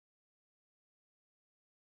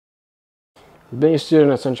Being a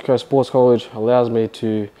student at Central Coast Sports College allows me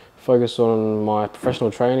to focus on my professional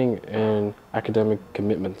training and academic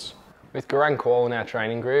commitments. With Garang Kuol in our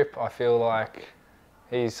training group, I feel like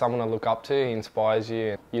he's someone to look up to. He inspires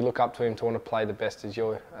you. You look up to him to want to play the best as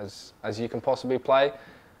you can possibly play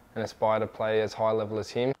and aspire to play as high level as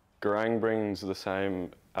him. Garang brings the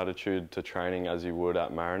same attitude to training as he would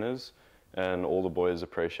at Mariners, and all the boys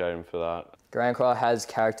appreciate him for that. Garang Kuol has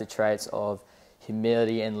character traits of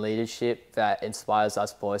humility and leadership that inspires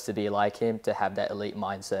us boys to be like him, to have that elite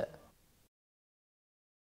mindset.